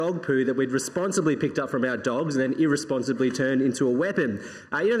dog poo that we'd responsibly picked up from our dogs and then irresponsibly turned into a weapon.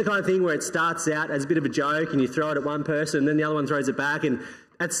 You know the kind of thing where it starts out as a bit of a joke and you throw it at one person and then the other one throws it back, and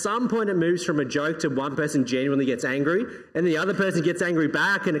at some point it moves from a joke to one person genuinely gets angry and the other person gets angry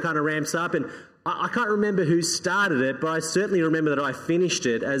back and it kind of ramps up. And I can't remember who started it, but I certainly remember that I finished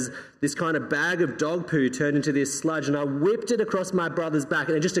it as this kind of bag of dog poo turned into this sludge, and I whipped it across my brother's back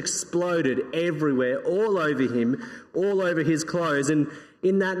and it just exploded everywhere, all over him, all over his clothes. And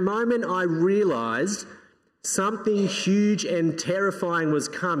in that moment I realised something huge and terrifying was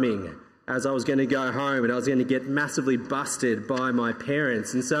coming as I was going to go home and I was going to get massively busted by my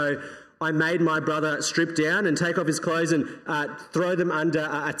parents. And so I made my brother strip down and take off his clothes and throw them under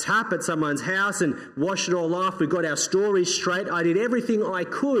a tap at someone's house and wash it all off. We got our stories straight. I did everything I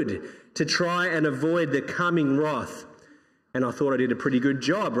could to try and avoid the coming wrath. And I thought I did a pretty good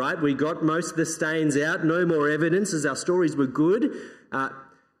job, right? We got most of the stains out, no more evidence, as our stories were good.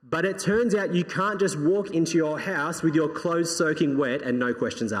 But it turns out you can't just walk into your house with your clothes soaking wet and no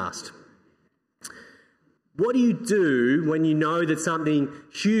questions asked. What do you do when you know that something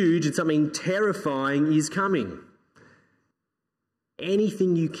huge and something terrifying is coming?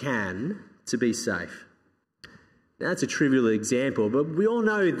 Anything you can to be safe. Now, that's a trivial example, but we all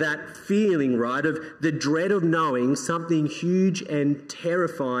know that feeling, right, of the dread of knowing something huge and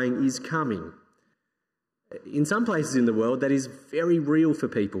terrifying is coming. In some places in the world, that is very real for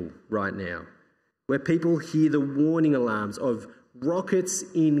people right now, where people hear the warning alarms of rockets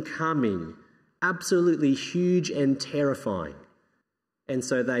incoming, absolutely huge and terrifying. And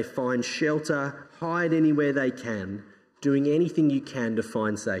so they find shelter, hide anywhere they can, doing anything you can to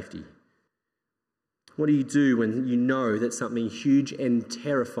find safety. What do you do when you know that something huge and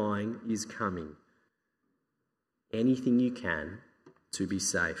terrifying is coming? Anything you can to be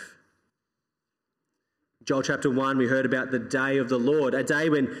safe. Joel chapter 1, we heard about the day of the Lord, a day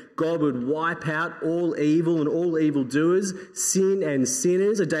when God would wipe out all evil and all evildoers, sin and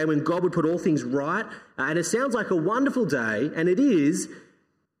sinners, a day when God would put all things right. And it sounds like a wonderful day, and it is,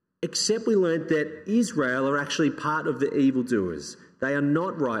 except we learnt that Israel are actually part of the evildoers. They are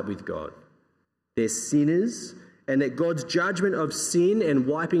not right with God. They're sinners, and that God's judgment of sin and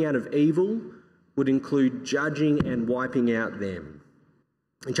wiping out of evil would include judging and wiping out them.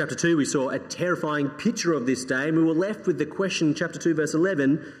 In chapter 2, we saw a terrifying picture of this day, and we were left with the question, chapter 2, verse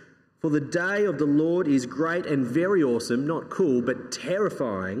 11, "For the day of the Lord is great and very awesome," not cool, but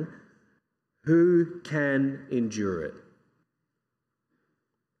terrifying. "Who can endure it?"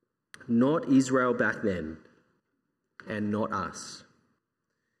 Not Israel back then, and not us.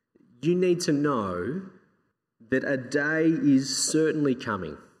 You need to know that a day is certainly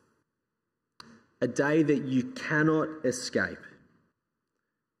coming, a day that you cannot escape,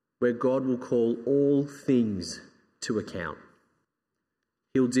 where God will call all things to account.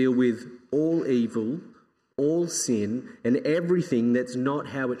 He'll deal with all evil, all sin, and everything that's not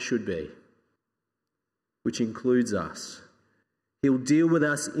how it should be, which includes us. He'll deal with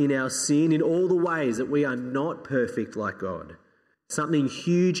us in our sin in all the ways that we are not perfect like God. Something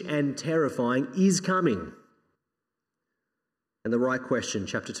huge and terrifying is coming. And the right question,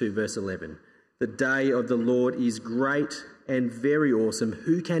 chapter 2, verse 11. "The day of the Lord is great and very awesome.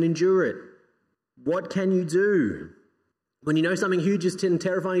 Who can endure it?" What can you do? When you know something huge and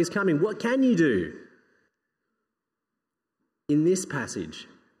terrifying is coming, what can you do? In this passage,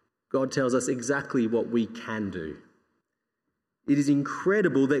 God tells us exactly what we can do. It is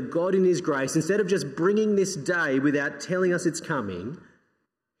incredible that God in his grace, instead of just bringing this day without telling us it's coming,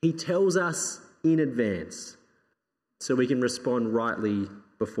 he tells us in advance so we can respond rightly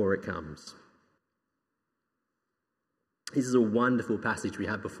before it comes. This is a wonderful passage we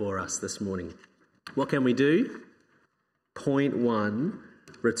have before us this morning. What can we do? Point 1,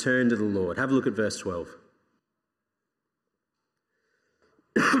 return to the Lord. Have a look at verse 12.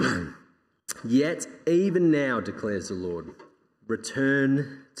 "Yet even now, declares the Lord,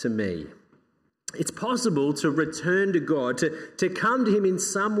 return to me." It's possible to return to God, to come to him in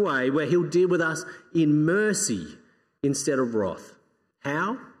some way where he'll deal with us in mercy instead of wrath.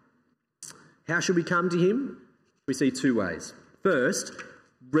 How? How should we come to him? We see 2 ways. First,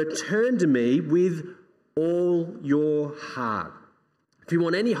 return to me with all your heart. If you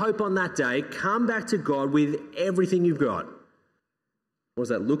want any hope on that day, come back to God with everything you've got. What does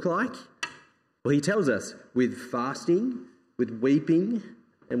that look like? Well, he tells us with fasting, with weeping,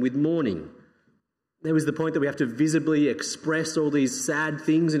 and with mourning. There was the point that we have to visibly express all these sad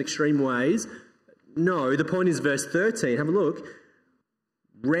things in extreme ways. No, the point is verse 13. Have a look.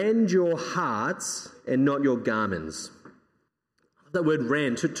 "Rend your hearts and not your garments." That word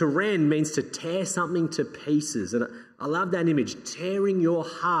rend. To rend means to tear something to pieces. And I love that image, tearing your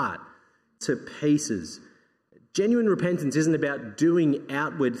heart to pieces. Genuine repentance isn't about doing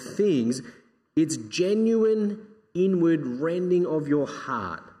outward things. It's genuine inward rending of your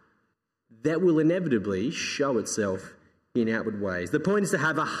heart that will inevitably show itself in outward ways. The point is to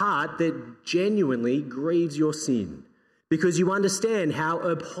have a heart that genuinely grieves your sin because you understand how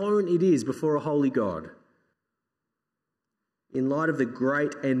abhorrent it is before a holy God. In light of the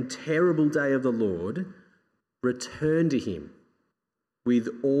great and terrible day of the Lord, return to him with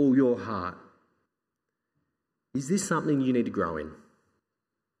all your heart. Is this something you need to grow in?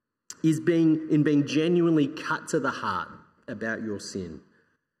 Is being genuinely cut to the heart about your sin?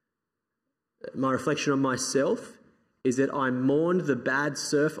 My reflection on myself is that I mourned the bad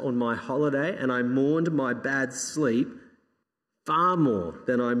surf on my holiday and I mourned my bad sleep far more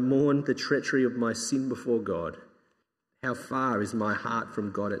than I mourned the treachery of my sin before God. How far is my heart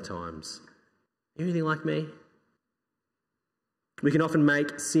from God at times? Anything like me? We can often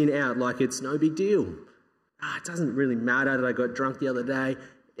make sin out like it's no big deal. It doesn't really matter that I got drunk the other day.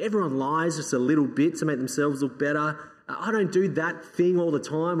 Everyone lies just a little bit to make themselves look better. I don't do that thing all the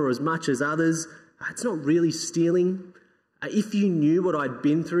time or as much as others. It's not really stealing. If you knew what I'd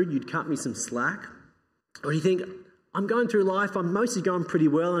been through, you'd cut me some slack. Or you think, I'm going through life, I'm mostly going pretty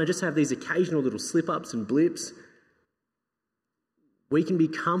well, and I just have these occasional little slip-ups and blips. We can be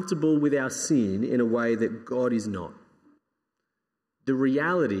comfortable with our sin in a way that God is not. The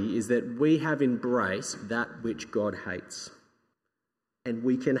reality is that we have embraced that which God hates. And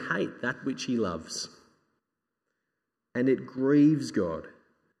we can hate that which he loves. And it grieves God.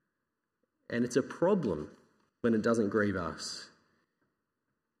 And it's a problem when it doesn't grieve us.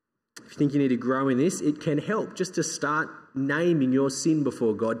 If you think you need to grow in this, it can help just to start naming your sin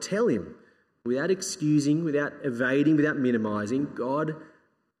before God. Tell him, without excusing, without evading, without minimizing, God,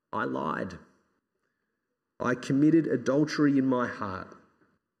 I lied. I committed adultery in my heart.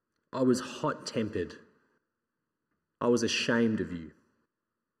 I was hot-tempered. I was ashamed of you.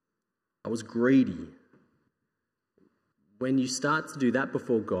 I was greedy. When you start to do that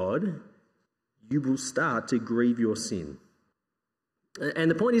before God, you will start to grieve your sin.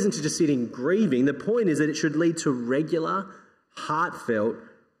 And the point isn't to just sit in grieving. The point is that it should lead to regular, heartfelt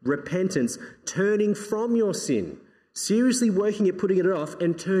repentance, turning from your sin, seriously working at putting it off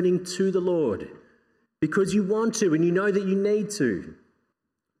and turning to the Lord. Because you want to and you know that you need to.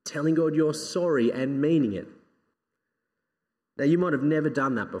 Telling God you're sorry and meaning it. Now, you might have never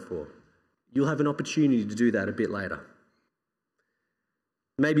done that before. You'll have an opportunity to do that a bit later.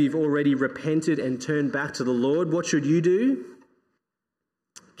 Maybe you've already repented and turned back to the Lord. What should you do?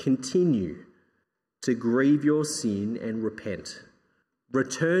 Continue to grieve your sin and repent.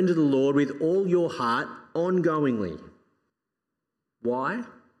 Return to the Lord with all your heart ongoingly. Why?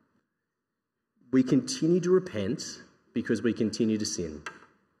 We continue to repent because we continue to sin.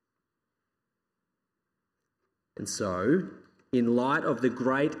 And so, in light of the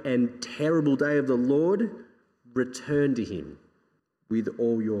great and terrible day of the Lord, return to him with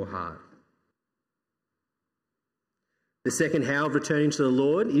all your heart. The second how of returning to the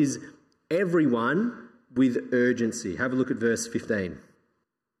Lord is everyone with urgency. Have a look at verse 15.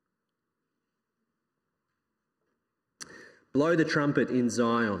 Blow the trumpet in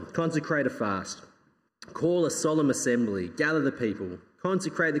Zion, consecrate a fast, call a solemn assembly, gather the people,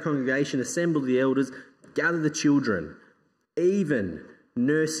 consecrate the congregation, assemble the elders, gather the children, even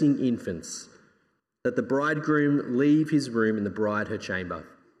nursing infants, that the bridegroom leave his room and the bride her chamber.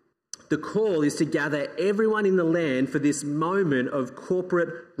 The call is to gather everyone in the land for this moment of corporate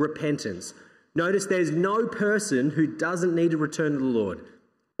repentance. Notice there's no person who doesn't need to return to the Lord.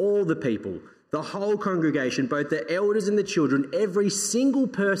 All the people, the whole congregation, both the elders and the children, every single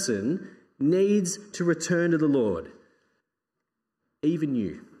person needs to return to the Lord. Even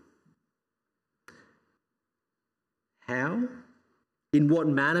you. How? In what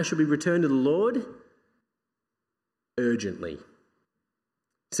manner should we return to the Lord? Urgently.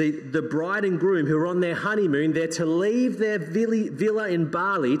 See, the bride and groom who are on their honeymoon, they're to leave their villa in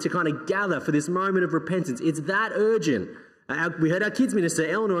Bali to kind of gather for this moment of repentance. It's that urgent. We heard our kids minister,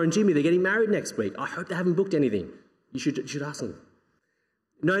 Eleanor and Jimmy, they're getting married next week. I hope they haven't booked anything. You should ask them.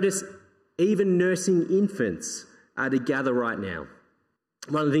 Notice, even nursing infants are to gather right now.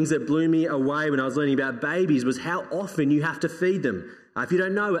 One of the things that blew me away when I was learning about babies was how often you have to feed them. If you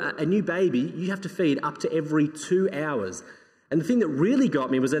don't know, a new baby, you have to feed up to every 2 hours. And the thing that really got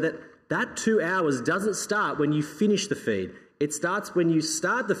me was that 2 hours doesn't start when you finish the feed. It starts when you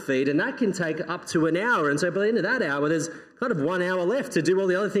start the feed, and that can take up to an hour. And so by the end of that hour, there's kind of 1 hour left to do all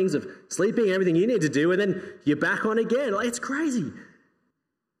the other things of sleeping, everything you need to do, and then you're back on again. Like, it's crazy.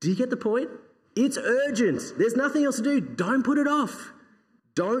 Do you get the point? It's urgent. There's nothing else to do. Don't put it off.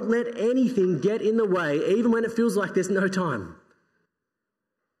 Don't let anything get in the way, even when it feels like there's no time.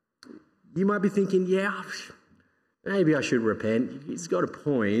 You might be thinking, yeah, maybe I should repent. He's got a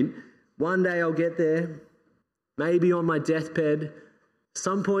point. One day I'll get there. Maybe on my deathbed.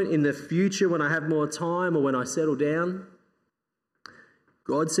 Some point in the future when I have more time or when I settle down.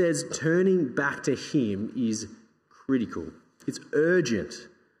 God says turning back to him is critical. It's urgent.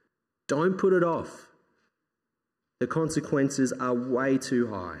 Don't put it off. The consequences are way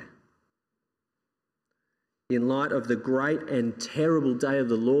too high. In light of the great and terrible day of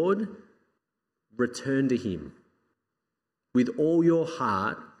the Lord, return to him with all your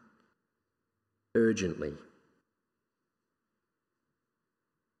heart, urgently.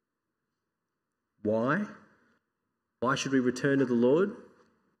 Why? Why should we return to the Lord?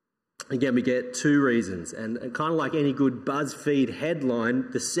 Again, we get two reasons, and kind of like any good BuzzFeed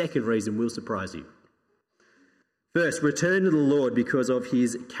headline, the second reason will surprise you. First, return to the Lord because of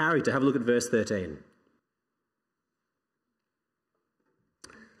his character. Have a look at verse 13.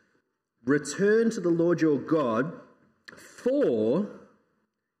 Return to the Lord your God, for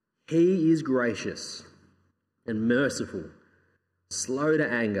he is gracious and merciful, slow to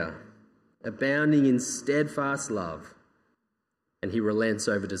anger, abounding in steadfast love, and he relents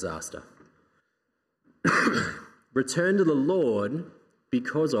over disaster. Return to the Lord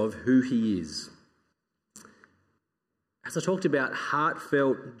because of who he is. As I talked about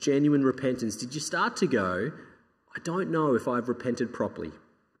heartfelt, genuine repentance, did you start to go, I don't know if I've repented properly.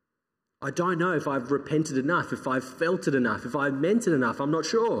 I don't know if I've repented enough, if I've felt it enough, if I've meant it enough, I'm not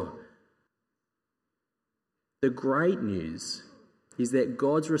sure. The great news is that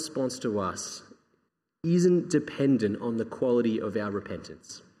God's response to us isn't dependent on the quality of our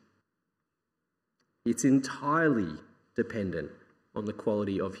repentance. It's entirely dependent on the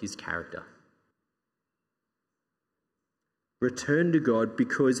quality of his character. Return to God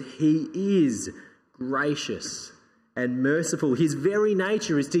because he is gracious and merciful. His very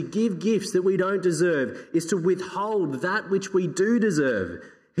nature is to give gifts that we don't deserve, is to withhold that which we do deserve.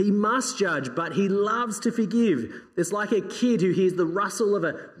 He must judge, but he loves to forgive. It's like a kid who hears the rustle of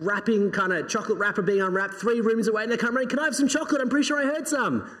a wrapping, kind of chocolate wrapper being unwrapped 3 rooms away, and they come running, can I have some chocolate? I'm pretty sure I heard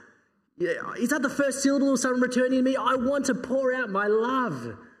some. Yeah, is that the first syllable of someone returning to me? I want to pour out my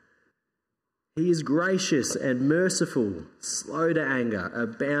love. He is gracious and merciful, slow to anger,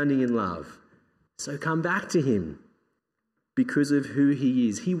 abounding in love. So come back to him because of who he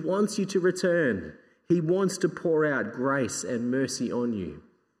is. He wants you to return. He wants to pour out grace and mercy on you.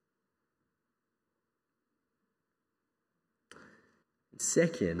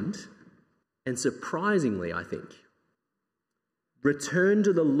 Second, and surprisingly, I think, return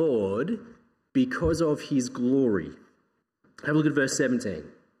to the Lord because of his glory. Have a look at verse 17.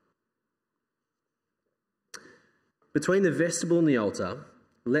 Between the vestibule and the altar,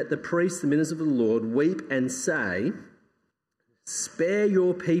 let the priests, the ministers of the Lord, weep and say, spare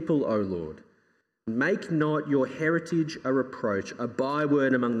your people, O Lord. Make not your heritage a reproach, a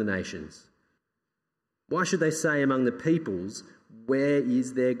byword among the nations. Why should they say among the peoples, where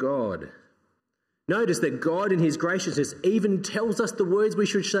is their God? Notice that God in his graciousness even tells us the words we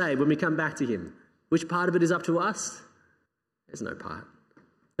should say when we come back to him. Which part of it is up to us? There's no part.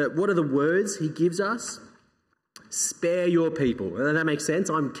 But what are the words he gives us? Spare your people. And that makes sense.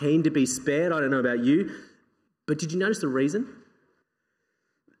 I'm keen to be spared. I don't know about you. But did you notice the reason?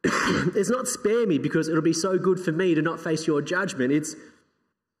 It's not spare me because it'll be so good for me to not face your judgment. It's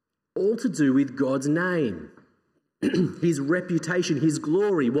all to do with God's name. His reputation, his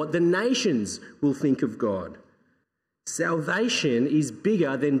glory, what the nations will think of God. Salvation is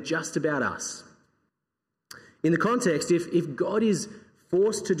bigger than just about us. In the context, if God is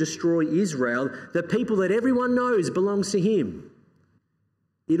forced to destroy Israel, the people that everyone knows belongs to him,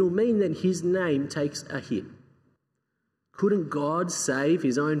 it'll mean that his name takes a hit. Couldn't God save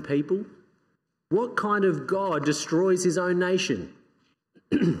his own people? What kind of God destroys his own nation?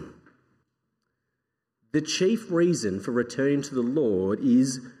 The chief reason for returning to the Lord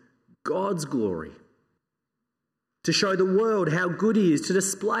is God's glory. To show the world how good he is, to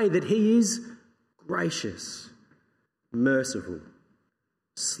display that he is gracious, merciful,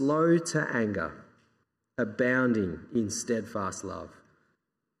 slow to anger, abounding in steadfast love.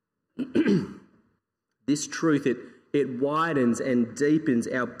 This truth, it widens and deepens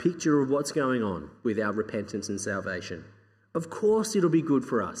our picture of what's going on with our repentance and salvation. Of course it'll be good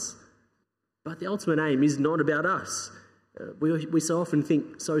for us. But the ultimate aim is not about us. We so often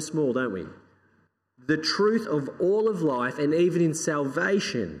think so small, don't we? the truth of all of life, and even in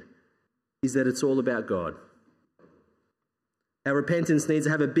salvation, is that it's all about God. Our repentance needs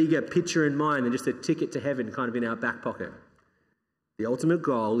to have a bigger picture in mind than just a ticket to heaven kind of in our back pocket. The ultimate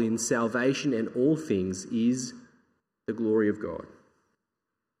goal in salvation and all things is the glory of God.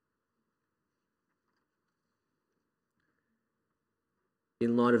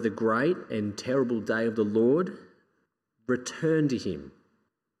 In light of the great and terrible day of the Lord, return to him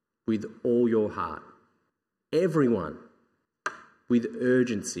with all your heart. Everyone, with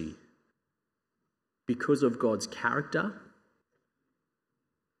urgency, because of God's character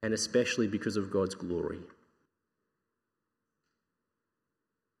and especially because of God's glory.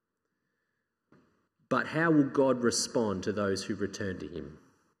 But how will God respond to those who return to him?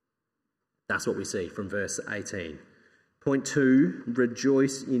 That's what we see from verse 18. Point 2,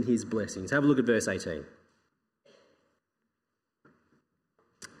 rejoice in his blessings. Have a look at verse 18.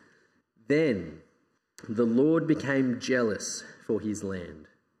 Then the Lord became jealous for his land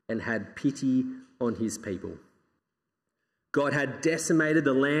and had pity on his people. God had decimated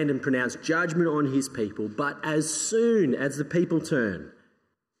the land and pronounced judgment on his people, but as soon as the people turn,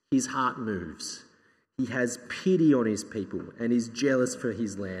 his heart moves. He has pity on his people and is jealous for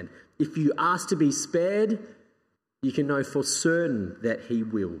his land. If you ask to be spared, you can know for certain that he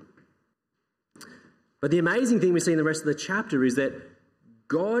will. But the amazing thing we see in the rest of the chapter is that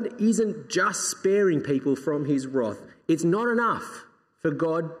God isn't just sparing people from his wrath. It's not enough for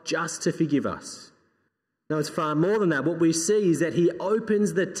God just to forgive us. No, it's far more than that. What we see is that he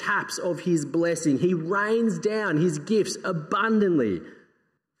opens the taps of his blessing. He rains down his gifts abundantly,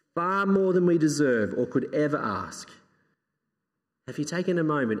 far more than we deserve or could ever ask. Have you taken a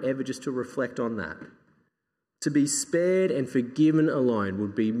moment ever just to reflect on that? To be spared and forgiven alone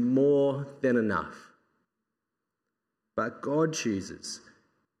would be more than enough. But God chooses,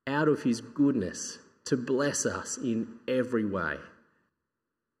 out of his goodness, to bless us in every way.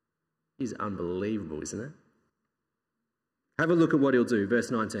 It is unbelievable, isn't it? Have a look at what he'll do.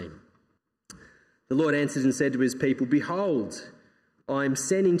 Verse 19. The Lord answered and said to his people, "Behold, I am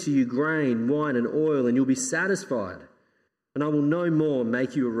sending to you grain, wine and oil, and you'll be satisfied. And I will no more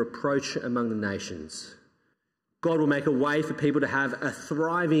make you a reproach among the nations." God will make a way for people to have a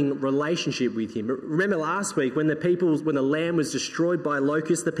thriving relationship with him. Remember last week when the land was destroyed by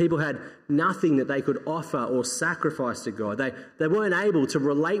locusts, the people had nothing that they could offer or sacrifice to God. They weren't able to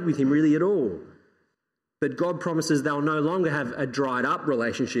relate with him really at all. But God promises they'll no longer have a dried up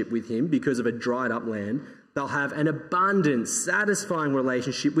relationship with him because of a dried up land. They'll have an abundant, satisfying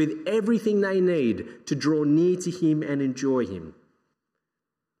relationship with everything they need to draw near to him and enjoy him.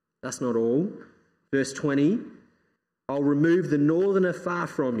 That's not all. Verse 20, I'll remove the northerner far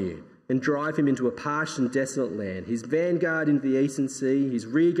from you and drive him into a parched and desolate land, his vanguard into the eastern sea, his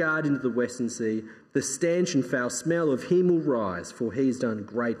rearguard into the western sea. The stench and foul smell of him will rise, for he has done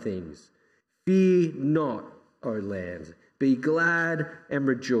great things. Fear not, O land. Be glad and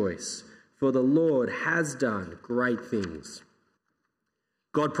rejoice, for the Lord has done great things.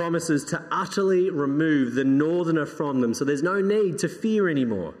 God promises to utterly remove the northerner from them, so there's no need to fear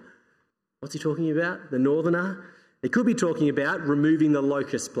anymore. What's he talking about? The northerner? It could be talking about removing the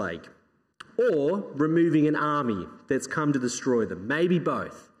locust plague or removing an army that's come to destroy them. Maybe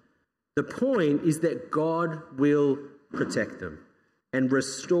both. The point is that God will protect them and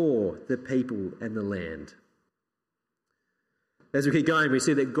restore the people and the land. As we keep going, we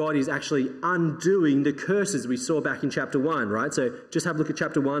see that God is actually undoing the curses we saw back in chapter 1, right? So just have a look at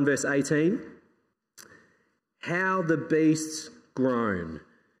chapter 1, verse 18. How the beasts groan.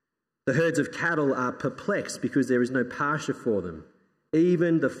 The herds of cattle are perplexed because there is no pasture for them.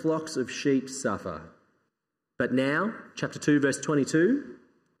 Even the flocks of sheep suffer. But now, chapter 2, verse 22.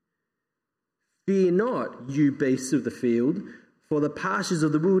 Fear not, you beasts of the field, for the pastures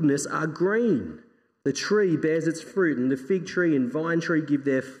of the wilderness are green. The tree bears its fruit, and the fig tree and vine tree give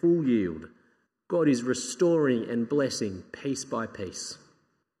their full yield. God is restoring and blessing piece by piece.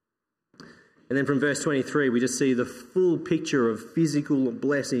 And then from verse 23, we just see the full picture of physical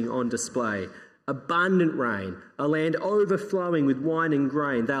blessing on display. Abundant rain, a land overflowing with wine and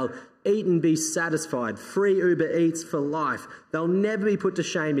grain. They'll eat and be satisfied. Free Uber Eats for life. They'll never be put to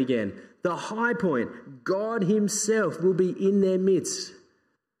shame again. The high point, God himself will be in their midst.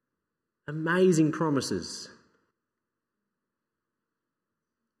 Amazing promises.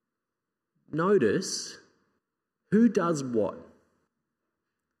 Notice who does what.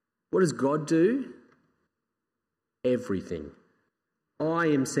 What does God do? Everything. I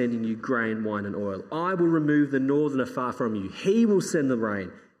am sending you grain, wine and oil. I will remove the northerner far from you. He will send the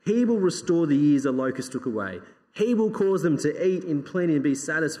rain. He will restore the years the locust took away. He will cause them to eat in plenty and be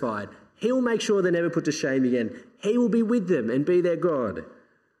satisfied. He will make sure they're never put to shame again. He will be with them and be their God.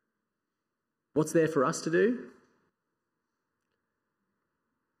 What's there for us to do?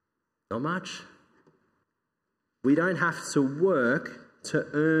 Not much. We don't have to work to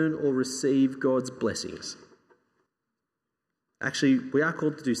earn or receive God's blessings. Actually, we are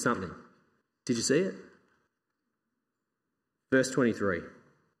called to do something. Did you see it? Verse 23.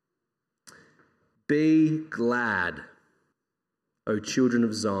 Be glad, O children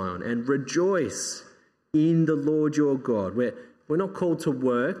of Zion, and rejoice in the Lord your God. We're not called to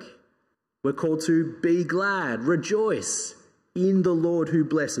work. We're called to be glad, rejoice in the Lord who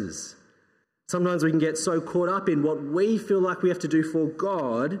blesses. Sometimes we can get so caught up in what we feel like we have to do for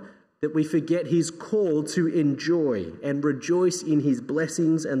God that we forget His call to enjoy and rejoice in His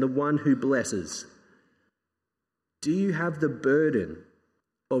blessings and the one who blesses. Do you have the burden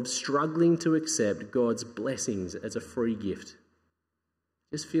of struggling to accept God's blessings as a free gift?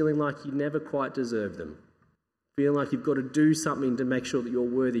 Just feeling like you never quite deserve them. Feeling like you've got to do something to make sure that you're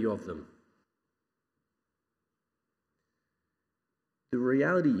worthy of them. The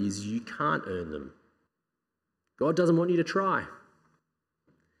reality is you can't earn them. God doesn't want you to try.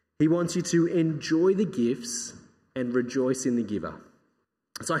 He wants you to enjoy the gifts and rejoice in the giver.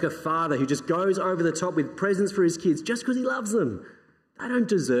 It's like a father who just goes over the top with presents for his kids just because he loves them. They don't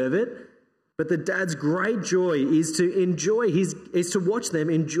deserve it. But the dad's great joy is to watch them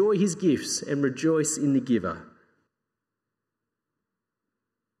enjoy his gifts and rejoice in the giver.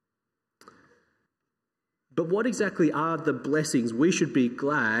 But what exactly are the blessings we should be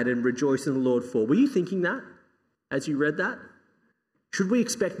glad and rejoice in the Lord for? Were you thinking that as you read that? Should we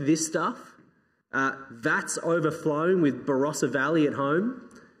expect this stuff? Vats overflowing with Barossa Valley at home?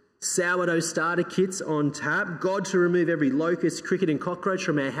 Sourdough starter kits on tap? God to remove every locust, cricket and cockroach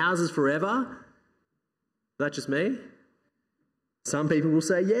from our houses forever? Is that just me? Some people will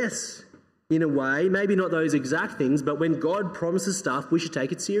say yes, in a way. Maybe not those exact things, but when God promises stuff, we should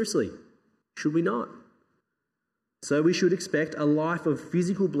take it seriously. Should we not? So we should expect a life of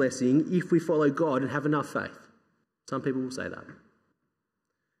physical blessing if we follow God and have enough faith. Some people will say that.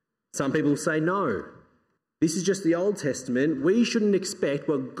 Some people will say no. This is just the Old Testament. We shouldn't expect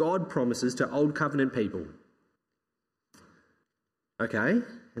what God promises to Old Covenant people. Okay,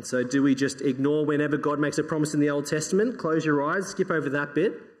 and so do we just ignore whenever God makes a promise in the Old Testament? Close your eyes, skip over that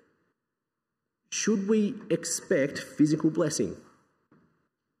bit. Should we expect physical blessing?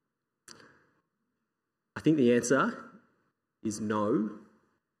 I think the answer is no,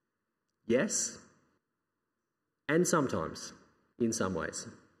 yes, and sometimes, in some ways.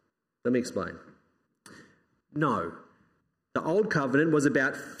 Let me explain. No. The Old Covenant was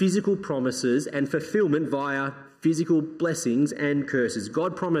about physical promises and fulfillment via physical blessings and curses.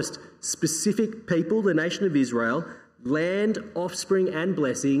 God promised specific people, the nation of Israel, land, offspring and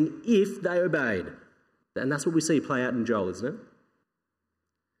blessing if they obeyed. And that's what we see play out in Joel, isn't it?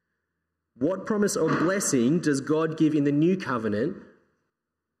 What promise of blessing does God give in the New Covenant?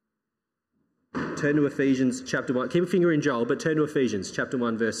 Turn to Ephesians chapter 1. Keep a finger in Joel, but turn to Ephesians chapter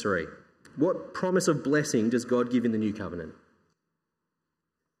 1, verse 3. What promise of blessing does God give in the New Covenant?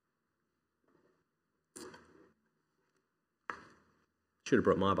 Should have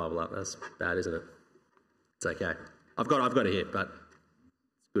brought my Bible up. That's bad, isn't it? It's okay. I've got it here, but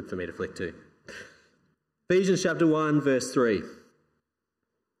it's good for me to flick to. Ephesians chapter 1, verse 3. Give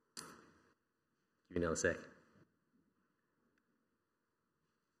me another sec.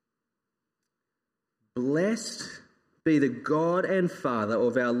 Blessed be the God and Father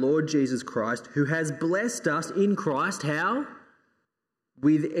of our Lord Jesus Christ, who has blessed us in Christ, how?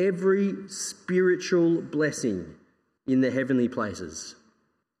 With every spiritual blessing in the heavenly places.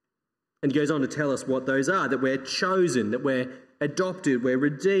 And he goes on to tell us what those are, that we're chosen, that we're adopted, we're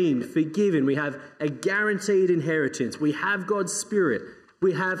redeemed, forgiven, we have a guaranteed inheritance, we have God's Spirit,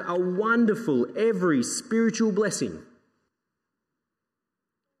 we have a wonderful every spiritual blessing.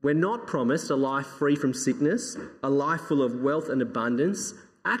 We're not promised a life free from sickness, a life full of wealth and abundance.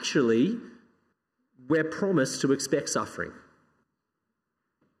 Actually, we're promised to expect suffering.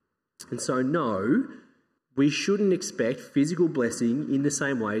 And so, no, we shouldn't expect physical blessing in the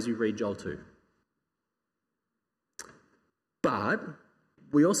same way as we read Joel 2. But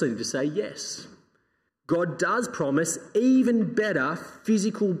we also need to say yes. God does promise even better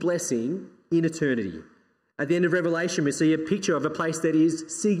physical blessing in eternity. At the end of Revelation, we see a picture of a place that is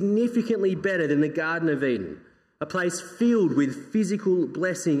significantly better than the Garden of Eden, a place filled with physical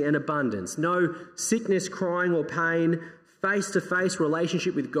blessing and abundance. No sickness, crying or pain, face-to-face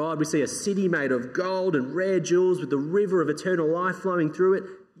relationship with God. We see a city made of gold and rare jewels with the river of eternal life flowing through it.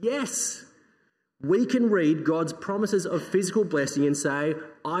 Yes, we can read God's promises of physical blessing and say,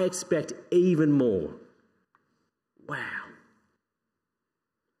 I expect even more. Wow.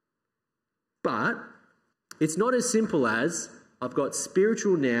 But it's not as simple as I've got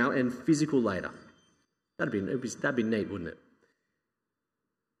spiritual now and physical later. That'd be neat, wouldn't it?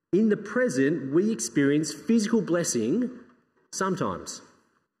 In the present, we experience physical blessing sometimes,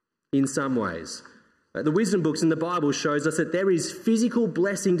 in some ways. The wisdom books in the Bible shows us that there is physical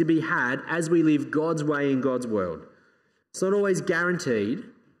blessing to be had as we live God's way in God's world. It's not always guaranteed,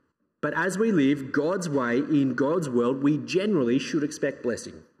 but as we live God's way in God's world, we generally should expect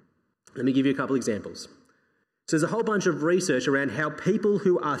blessing. Let me give you a couple examples. So there's a whole bunch of research around how people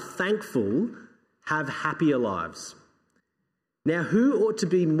who are thankful have happier lives. Now, who ought to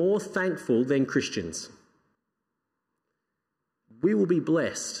be more thankful than Christians? We will be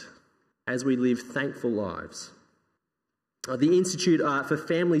blessed as we live thankful lives. The Institute for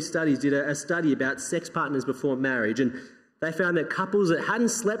Family Studies did a study about sex partners before marriage, and they found that couples that hadn't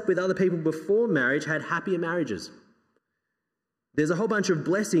slept with other people before marriage had happier marriages. There's a whole bunch of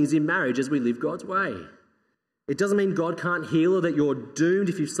blessings in marriage as we live God's way. It doesn't mean God can't heal or that you're doomed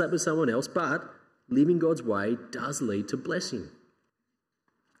if you've slept with someone else, but living God's way does lead to blessing.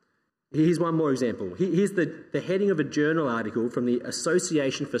 Here's one more example. Here's the heading of a journal article from the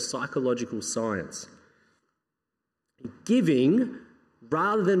Association for Psychological Science. Giving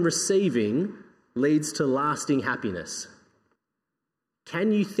rather than receiving leads to lasting happiness.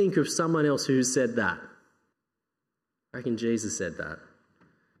 Can you think of someone else who's said that? I reckon Jesus said that.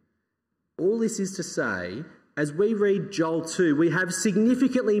 All this is to say, as we read Joel 2, we have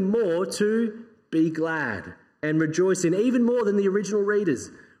significantly more to be glad and rejoice in, even more than the original readers.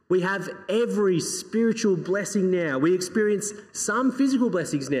 We have every spiritual blessing now. We experience some physical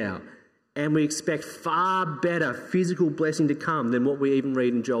blessings now, and we expect far better physical blessing to come than what we even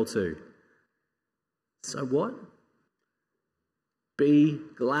read in Joel 2. So what? Be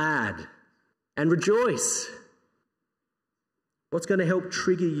glad and rejoice. What's going to help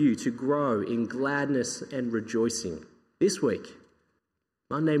trigger you to grow in gladness and rejoicing this week?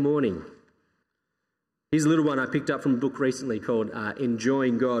 Monday morning. Here's a little one I picked up from a book recently called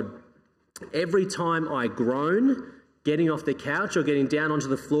Enjoying God. Every time I groan, getting off the couch or getting down onto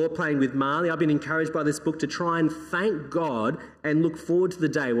the floor playing with Marley, I've been encouraged by this book to try and thank God and look forward to the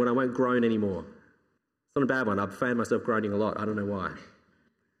day when I won't groan anymore. It's not a bad one. I've found myself groaning a lot. I don't know why.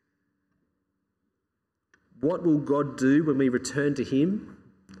 What will God do when we return to Him?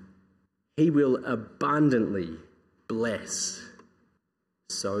 He will abundantly bless.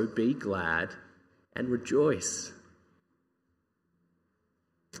 So be glad and rejoice.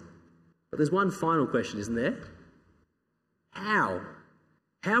 But there's one final question, isn't there? How?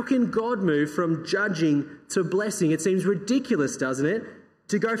 How can God move from judging to blessing? It seems ridiculous, doesn't it?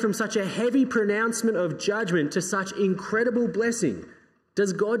 To go from such a heavy pronouncement of judgment to such incredible blessing.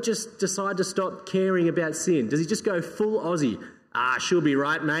 Does God just decide to stop caring about sin? Does He just go full Aussie? She'll be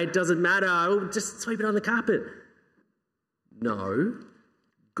right, mate. Doesn't matter. I'll just sweep it on the carpet. No.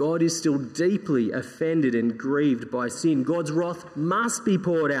 God is still deeply offended and grieved by sin. God's wrath must be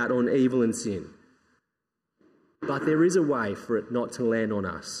poured out on evil and sin. But there is a way for it not to land on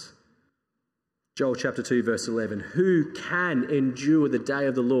us. Joel chapter 2 verse 11. Who can endure the day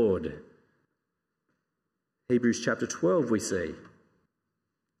of the Lord? Hebrews chapter 12 we see.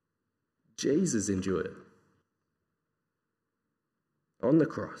 Jesus endured it on the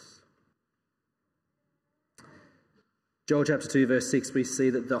cross. Joel chapter 2 verse 6 we see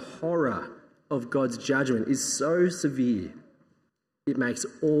that the horror of God's judgment is so severe it makes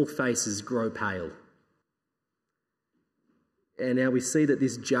all faces grow pale. And now we see that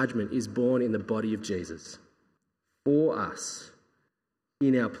this judgment is born in the body of Jesus for us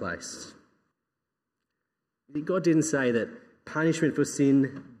in our place. God didn't say that punishment for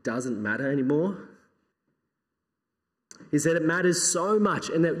sin doesn't matter anymore. He said it matters so much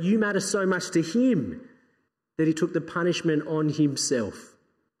and that you matter so much to Him that He took the punishment on Himself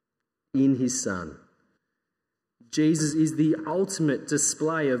in His Son. Jesus is the ultimate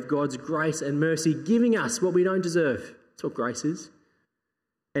display of God's grace and mercy, giving us what we don't deserve. That's what grace is.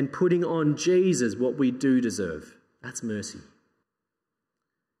 And putting on Jesus what we do deserve. That's mercy.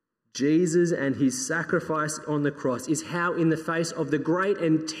 Jesus and His sacrifice on the cross is how, in the face of the great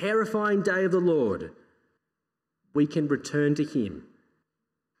and terrifying day of the Lord, we can return to Him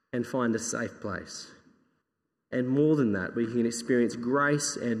and find a safe place. And more than that, we can experience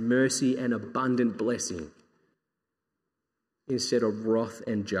grace and mercy and abundant blessing instead of wrath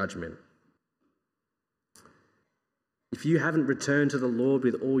and judgment. If you haven't returned to the Lord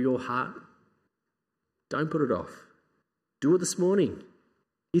with all your heart, don't put it off. Do it this morning.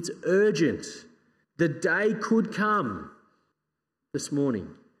 It's urgent. The day could come this morning.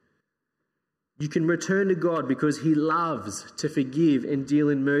 You can return to God because he loves to forgive and deal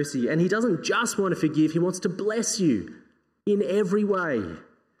in mercy. And he doesn't just want to forgive, he wants to bless you in every way.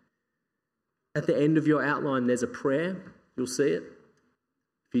 At the end of your outline, there's a prayer. You'll see it.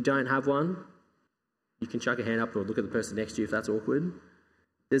 If you don't have one, you can chuck a hand up or look at the person next to you if that's awkward.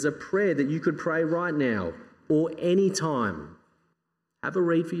 There's a prayer that you could pray right now or any time. Have a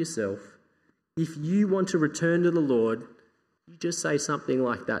read for yourself. If you want to return to the Lord, you just say something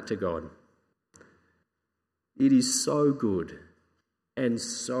like that to God. It is so good and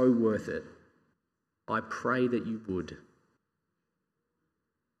so worth it. I pray that you would.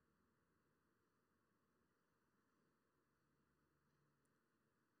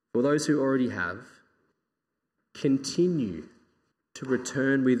 For those who already have, continue to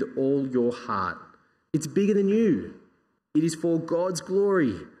return with all your heart. It's bigger than you. It is for God's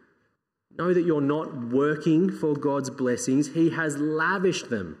glory. Know that you're not working for God's blessings. He has lavished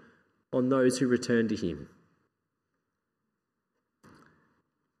them on those who return to him.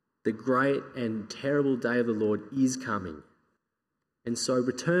 The great and terrible day of the Lord is coming. And so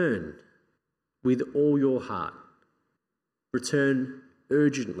return with all your heart. Return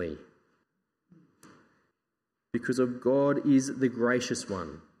urgently. Because of God is the gracious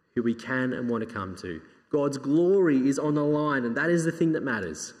one who we can and want to come to. God's glory is on the line, and that is the thing that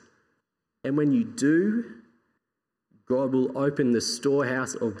matters. And when you do, God will open the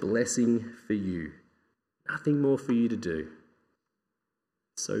storehouse of blessing for you. Nothing more for you to do.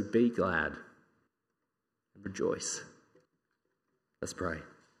 So be glad and rejoice. Let's pray.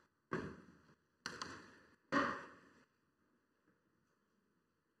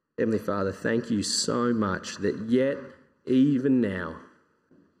 Heavenly Father, thank you so much that yet, even now,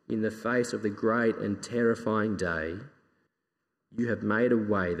 in the face of the great and terrifying day, you have made a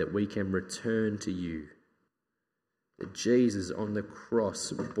way that we can return to you. That Jesus on the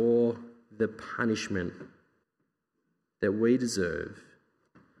cross bore the punishment that we deserve,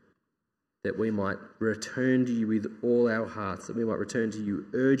 that we might return to you with all our hearts, that we might return to you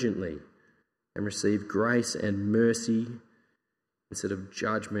urgently and receive grace and mercy instead of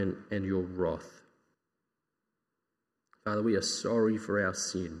judgment and your wrath. Father, we are sorry for our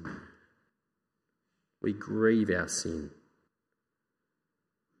sin. We grieve our sin.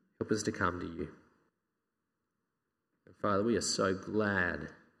 Help us to come to you. And Father, we are so glad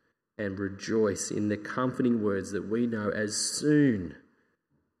and rejoice in the comforting words that we know as soon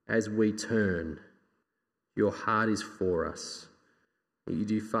as we turn, your heart is for us. You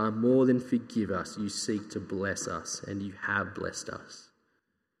do far more than forgive us. You seek to bless us, and you have blessed us.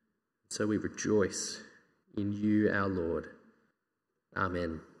 So we rejoice in you, our Lord.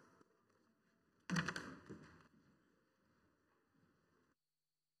 Amen.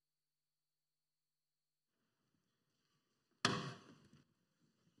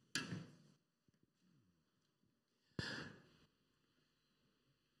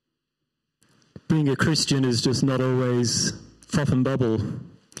 Being a Christian is just not always froth and bubble,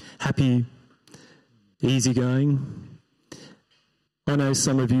 happy, easygoing. I know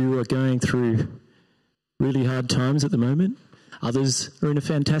some of you are going through really hard times at the moment. Others are in a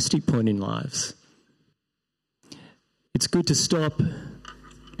fantastic point in lives. It's good to stop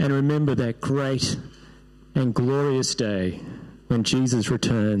and remember that great and glorious day when Jesus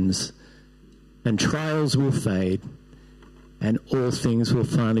returns and trials will fade and all things will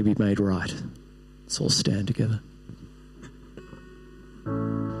finally be made right. Let's all stand together.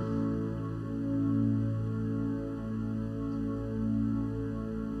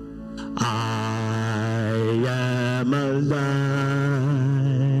 I am alive,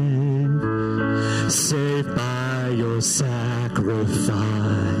 saved by your sacrifice.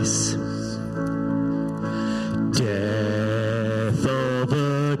 Death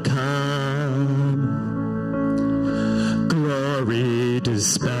overcome, glory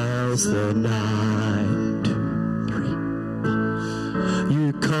dispels the night.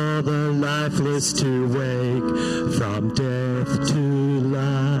 You call the lifeless to wake, from death to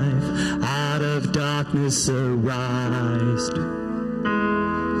life, out of darkness arise.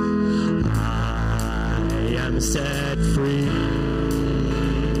 I am set free,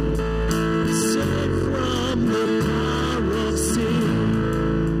 set from the power of sin.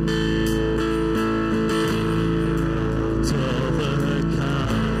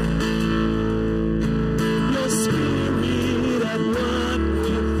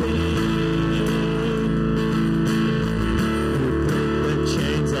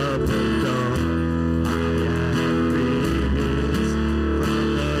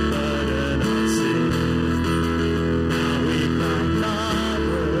 We cry.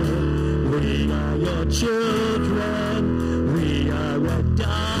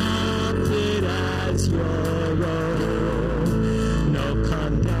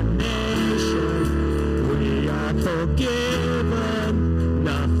 forget.